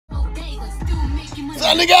It's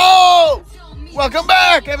on the go! Welcome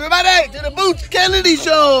back, everybody, to the Boots Kennedy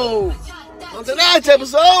Show. On tonight's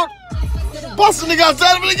episode, busting the guts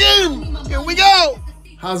out of it again. Here we go.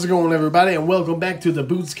 How's it going, everybody, and welcome back to the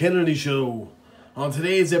Boots Kennedy Show. On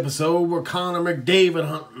today's episode, we're Connor McDavid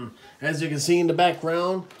hunting. As you can see in the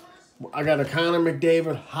background, I got a Connor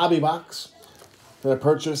McDavid hobby box that I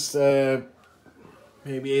purchased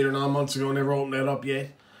maybe 8 or 9 months ago. Never opened that up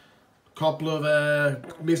yet. Couple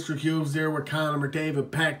of mystery cubes there with Connor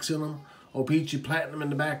McDavid packs in them. O-Pee-Chee Platinum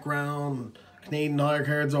in the background. Canadian hire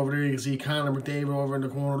cards over there. You can see Connor McDavid over in the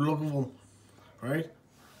corner. Look at them, right?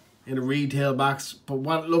 In the retail box.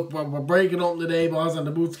 But look, we're breaking open today, boys, on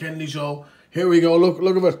the Boots Kennedy Show. Here we go. Look at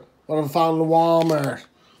it. What I found in Walmart.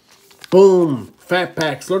 Boom.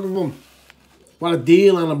 Fatpacls. Look at them. What a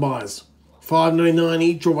deal on them, boys. $5.99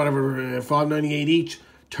 each or whatever. $5.98 each.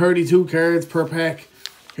 32 cards per pack.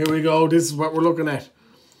 Here we go. This is what we're looking at.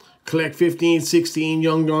 Collect 15, 16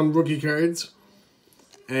 Young Gun rookie cards.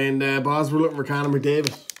 And, boys, we're looking for Connor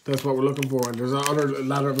McDavid. That's what we're looking for. And there's a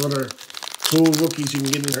lot of other cool rookies you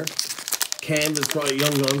can get in here. Canvas, probably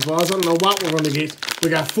Young Guns. Boys, I don't know what we're going to get. We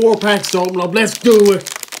got 4 packs to open up. Let's do it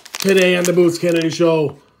today on the Boots Kennedy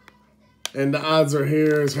Show. And the odds are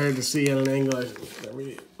here. It's hard to see at an angle. I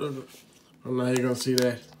don't know how you're going to see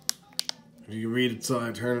that. If you can read it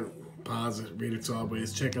side, turn it, pause it, read it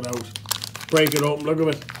sideways, check it out. Break it open, look at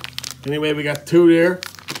it. Anyway, we got 2 there.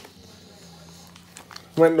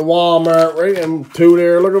 Went to Walmart, right? And 2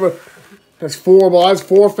 there, look at it. That's 4, boys.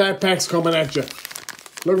 4 fat packs coming at you.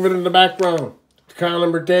 Look at it in the background. Connor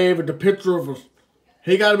McDavid, the picture of it.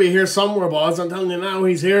 He got to be here somewhere, boys. I'm telling you now,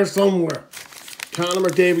 he's here somewhere. Connor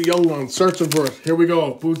McDavid, Young Gun, searching for it. Here we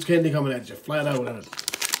go. Boots Kennedy coming at you. Flat out at it.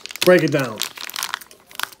 Break it down.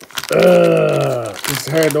 It's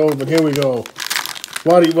hard to open. Here we go.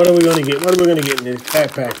 What are we going to get? What are we going to get in these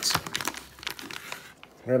fat packs?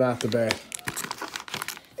 Right off the bat.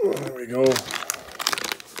 There we go.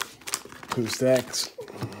 2 stacks.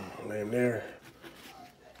 Name there.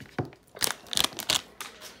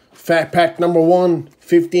 Fat pack number 1.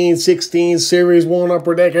 15, 16, Series 1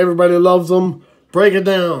 Upper Deck. Everybody loves them. Break it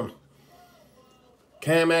down.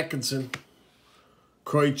 Cam Atkinson.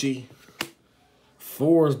 Krejci.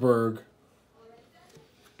 Forsberg.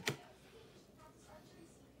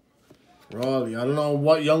 Raleigh. I don't know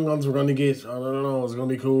what Young Guns we're going to get. I don't know. It's going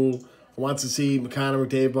to be cool. I want to see Connor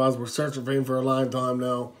McDavid, boys. We're searching for him for a long time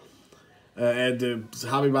now. And the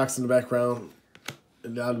hobby box in the background.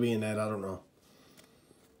 That'll be in that. I don't know.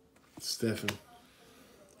 Stephen.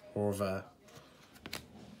 Horvat.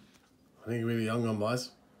 I think it'll be the Young Gun,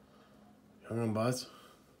 boys. Young Gun, boys.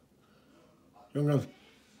 Young Gun.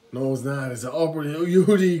 No, it's not. It's an upper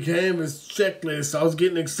UD canvas checklist. I was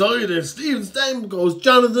getting excited. Steven Stamkos,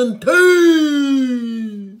 Jonathan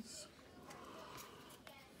Toews.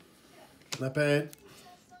 Not bad.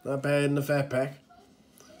 Not bad in the fat pack.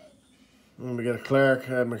 And we got a Clark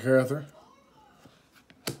MacArthur.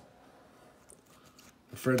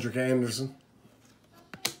 Frederick Anderson.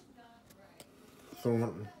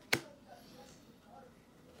 Thornton.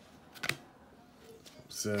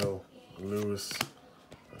 So, Lewis.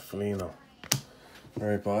 Felino.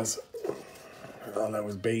 Alright, boys. Oh, that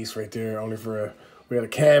was base right there. Only for a... We got a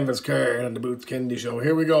canvas card on the Boots Kennedy Show.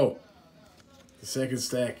 Here we go. The second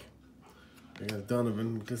stack. We got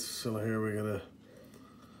Donovan. This fella here, we got a...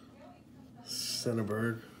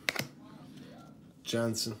 Centerberg.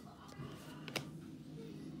 Johnson.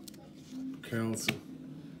 Carlson.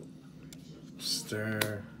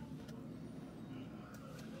 Star.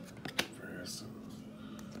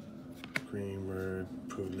 Greenberg,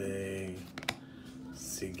 Poulet,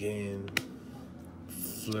 Seguin,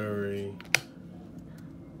 Fleury,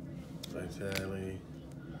 Vitale,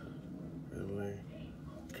 Italy,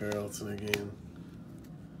 Carlson again,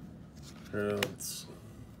 Hurts,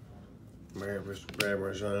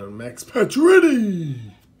 Marchand, Max Pacioretty.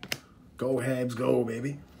 Go Habs, go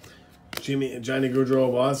baby. Johnny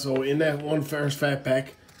Gaudreau, boss. So in that one first fat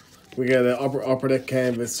pack, we got an upper deck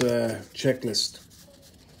canvas checklist.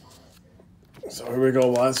 So here we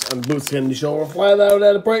go, boys. On the Boots Kennedy Show, we're flat out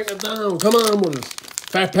at it, breaking it down. Come on with us.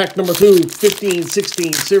 Fat pack number 2, 15,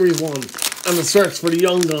 16, Series 1. On the search for the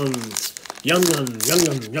Young Guns. Young Gun.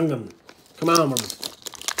 Come on with us.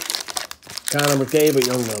 Connor McDavid,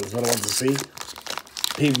 Young Guns. What I want to see.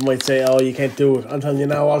 People might say, oh, you can't do it. I'm telling you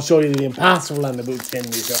now, I'll show you the impossible on the Boots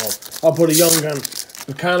Kennedy Show. I'll put a Young Gun.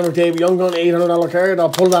 The Connor McDavid Young Gun, $800 card. I'll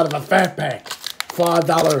pull it out of a fat pack.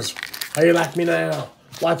 $5. How you like me now?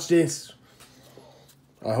 Watch this.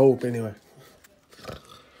 I hope, anyway.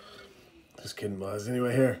 Just kidding, boys.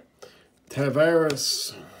 Anyway, here.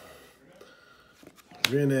 Tavares.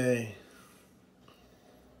 Rene.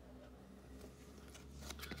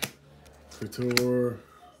 Couture.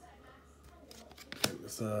 We got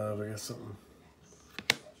something.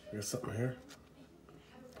 We got something here.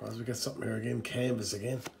 Pause, we got something here again. Canvas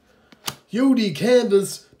again. UD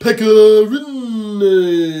Canvas. Pecorine.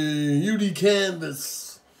 UD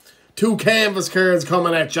Canvas. 2 canvas cards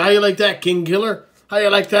coming at you. How you like that, King Killer? How you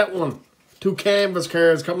like that one? 2 canvas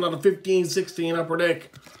cards coming out of 15-16 Upper Deck.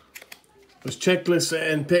 There's checklists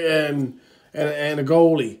and a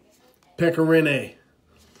goalie. Pecorine.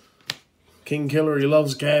 King Killer, he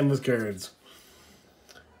loves canvas cards.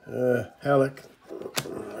 Halleck.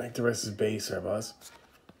 I think the rest is base here, boss.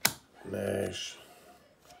 Nash.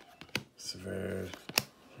 Savard.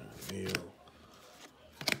 Neal.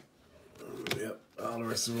 Yep, all the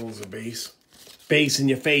rest of the rules are base. Base in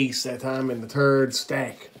your face that time in the 3rd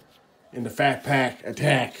stack. In the Fat Pack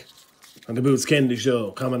attack. On the Boots Kennedy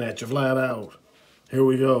Show. Coming at you flat out. Here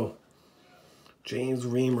we go. James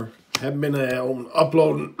Reamer. Haven't been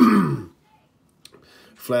uploading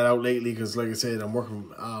flat out lately because, like I said, I'm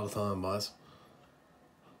working all the time, boss.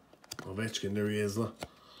 Ovechkin, there he is, look.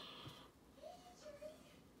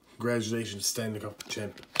 Congratulations, Stanley Cup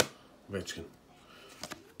champion. Ovechkin.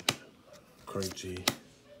 Krejci.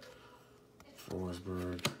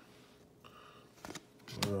 Forsberg.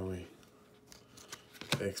 Where are we?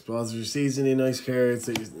 Explosive season, nice cards.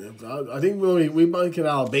 I think we might get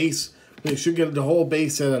all base. We should get the whole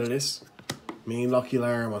base set out of this. Me, Lucky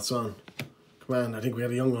Lara, my son. Come on, I think we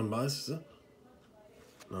had a young one, boss. Is it?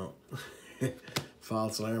 No.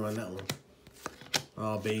 False alarm on that one.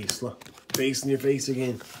 Oh, base. Look. Base in your face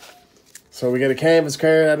again. So we get a canvas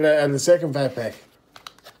card out of the second Fat Pack.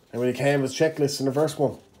 And we get a canvas checklist in the first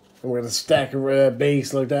one. And we're going to stack a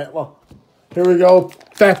base like that. Well, here we go.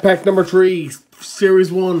 Fat Pack number 3. Series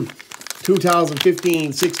 1.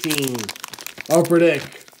 2015-16. Upper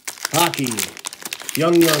Deck. Hockey.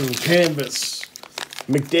 Young Gun canvas.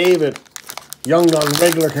 Mcdavid. Young Gun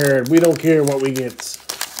regular card. We don't care what we get.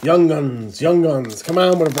 Young Guns. Young Guns. Come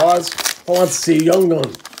on with it, boys. I want to see Young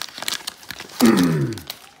Gun.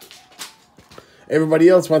 Everybody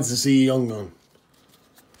else wants to see Young Gun.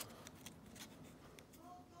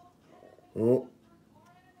 Oh.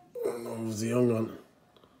 I don't know if it was a Young Gun.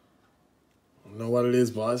 I don't know what it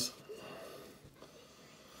is, boys.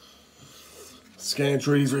 Scan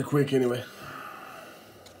trees right quick anyway.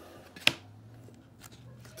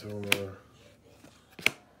 2 more.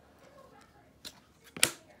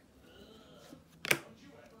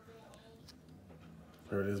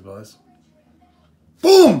 There it is, boys.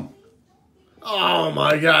 Boom! Oh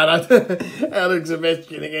my God! Alex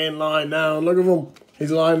Ovechkin again lying down. Look at him.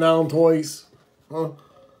 He's lying down twice. Huh?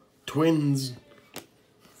 Twins.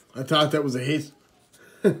 I thought that was a hit.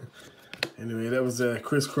 Anyway, that was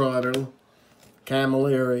Chris Kreider,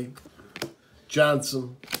 Camilleri,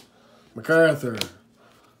 Johnson, MacArthur.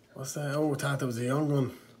 What's that? Oh, I thought that was a young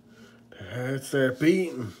one. It's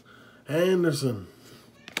Beaton, Anderson,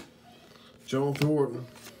 Joe Thornton,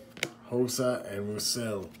 Hossa, and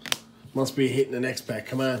Roussel. Must be a hit in the next pack.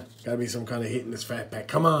 Come on. Gotta be some kind of hit in this Fat Pack.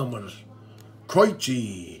 Come on with it.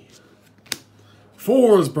 Krejci,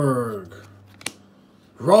 Forsberg,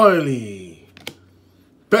 Riley,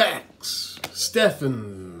 Bex,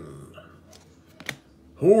 Stefan,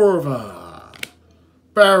 Horva,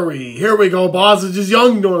 Barry. Here we go, boss. It's just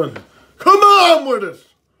Young Gun. Come on with it.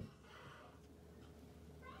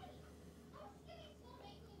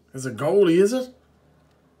 It's a goalie, is it?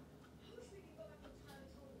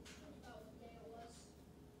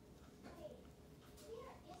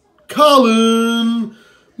 Colin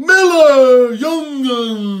Miller, Young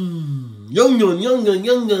Gun. Young Gun, Young Gun,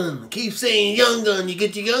 Young Gun. Keep saying Young Gun, you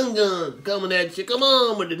get your Young Gun coming at you. Come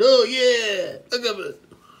on with it. Oh, yeah. Look at it.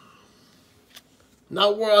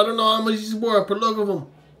 Not worth, I don't know how much he's worth, but look at him.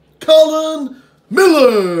 Colin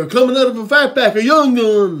Miller coming out of a Fat Pack, a Young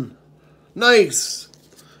Gun. Nice.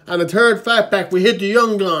 And the 3rd Fat Pack, we hit the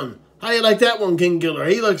Young Gun. How you like that one, King Killer?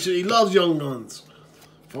 He loves Young Guns.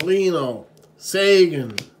 Foligno,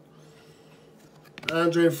 Sagan,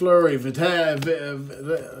 Andre Fleury,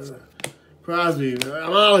 Crosby.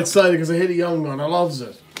 I'm all excited because I hit a Young Gun. I loves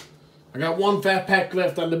it. I got 1 Fat Pack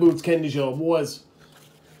left on the Boots Kennedy Show. Boys,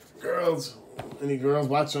 girls, any girls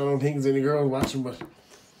watching? I don't think there's any girls watching, but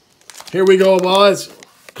here we go, boys.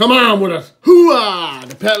 Come on with it. Hoo-ah!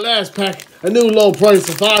 The last pack, a new low price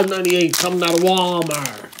of $5.98 coming out of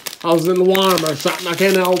Walmart. I was in the Walmart shopping. I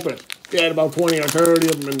can't help it. They had about 20 or 30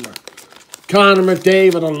 of them in there. Connor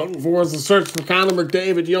McDavid, I'm looking for is a search for Connor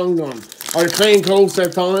McDavid Young Gun. I claimed close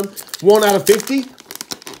that time. 1 out of 50.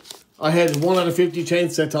 I had 1 out of 50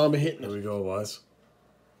 chance that time of hitting. There we go, boys.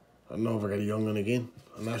 I don't know if I got a Young Gun again.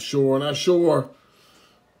 I'm not sure. I'm just going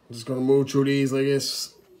to move through these like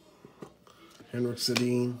this. Henrik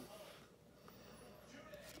Sedin.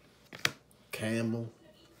 Campbell.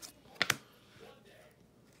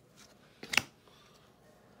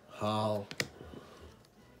 Hall.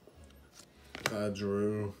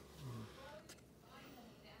 Drew.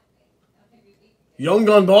 Young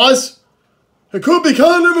gun, boys. It could be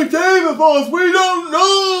Connor McDavid, boys. We don't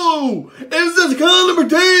know. Is this Connor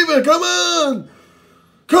McDavid? Come on.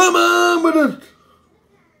 Come on with it.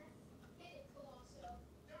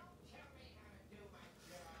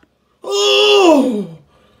 Oh.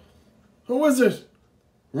 Who is it?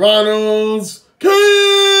 Ronalds. Cannons.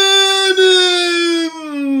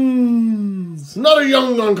 Another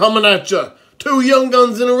young gun coming at you. 2 young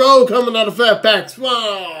guns in a row coming out of Fatpacls.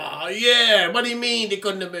 Oh, yeah. What do you mean they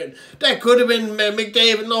couldn't have been? That could have been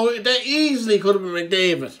McDavid. No, that easily could have been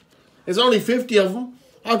McDavid. There's only 50 of them.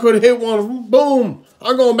 I could have hit one of them. Boom.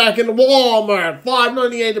 I'm going back into Walmart.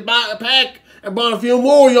 $5.98 a pack and bought a few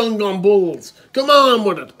more young gun bulls. Come on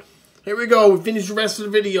with it. Here we go. We finish the rest of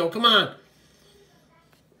the video. Come on.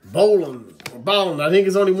 Bowling. I think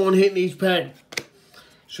it's only 1 hit in each pack.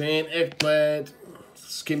 Shane Ekblad.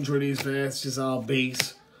 Skim through these fast, just all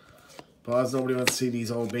base. Boys, nobody wants to see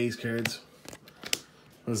these old base cards.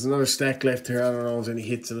 There's another stack left here. I don't know if there's any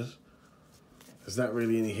hits in it. There's not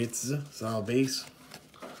really any hits, is it? It's all base.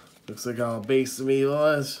 Looks like all base to me,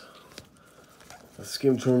 boys. I'll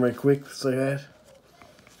skim through them right quick, just like that.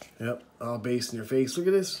 Yep, all base in your face. Look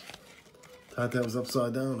at this. Thought that was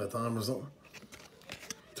upside down that time or something.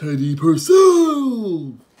 Teddy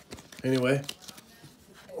Purcell! Anyway,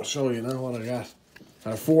 I'll show you now what I got.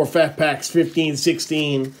 4 Fatpacls,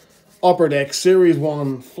 15-16, UpperDeck Series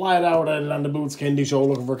 1, flat out at it on the Boots Kennedy Show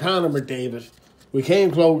looking for Connor McDavid. We came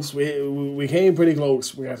close. We came pretty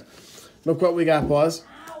close. Look what we got, boys.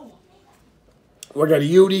 We got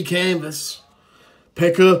a UD canvas.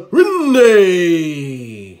 Pekka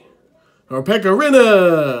Rinne. Or Pekka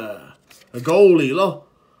Rinne. A goalie, look.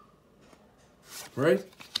 Right?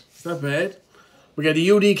 It's not bad. We got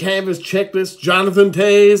the UD canvas checklist. Jonathan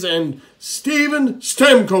Toews and Steven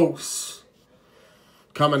Stamkos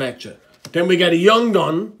coming at you. Then we got a young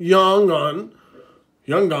gun, Ronalds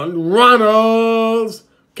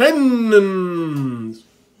Cannons.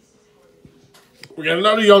 We got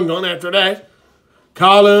another young gun after that.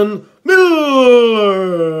 Colin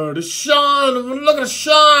Miller. The shine, look at the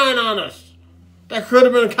shine on it. That could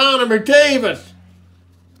have been Connor McDavid.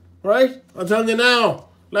 Right? I'm telling you now.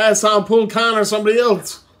 Last time pulled Connor somebody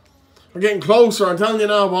else. We're getting closer, I'm telling you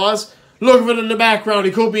now, boys. Look at it in the background.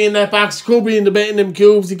 He could be in that box. He could be in them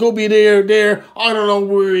cubes. He could be there. I don't know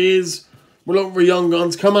where he is. We're looking for young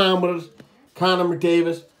guns. Come on with it. Connor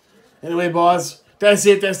McDavid. Anyway, boys, that's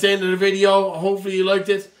it. That's the end of the video. Hopefully you liked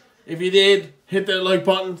it. If you did, hit that like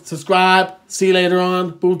button. Subscribe. See you later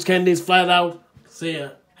on. Boots Kennedy's flat out. See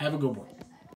ya. Have a good one.